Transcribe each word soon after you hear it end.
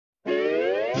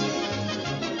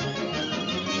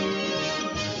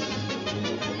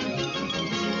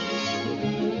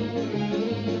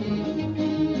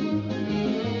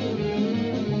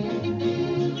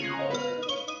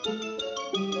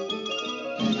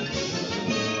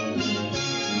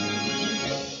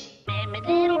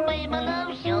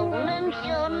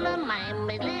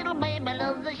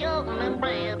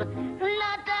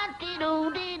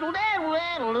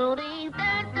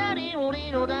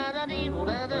Oh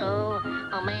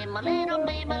man, my little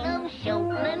baby loves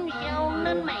shoveling,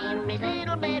 shoveling, man. My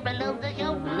little baby loves the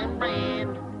shoveling bread.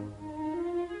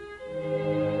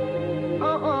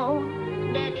 Uh-oh,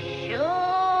 that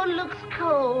sure looks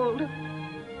cold.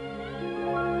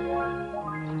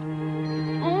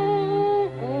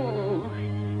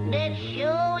 That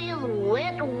sure is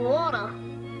wet water.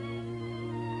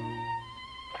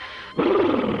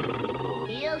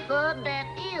 Yes, sir, that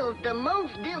is the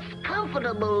most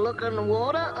discomfortable looking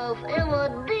water us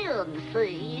ever did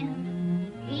see.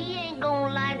 He ain't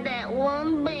gonna like that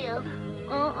one bit.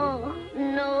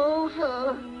 No,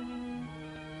 sir.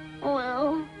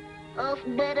 Well, us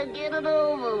better get it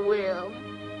over with.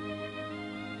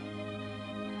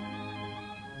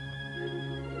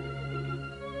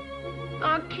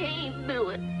 I can't do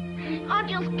it. I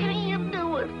just can't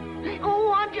do it.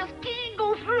 Oh, I just can't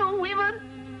go through with it.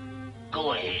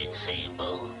 Go ahead,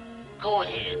 Sable. Go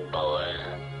ahead, boy.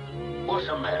 What's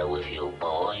the matter with you,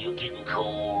 boy? You getting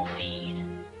cold feet.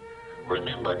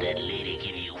 Remember that lady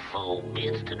give you 4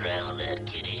 bits to drown that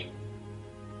kitty?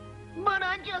 But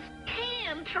I just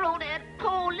can't throw that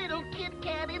poor little Kit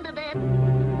Kat into that.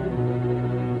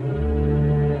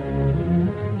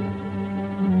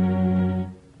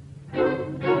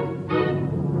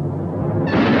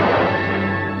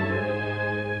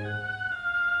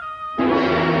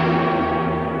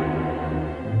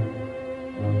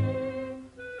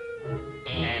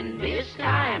 And this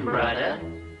time, brother,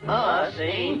 us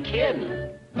ain't kidding.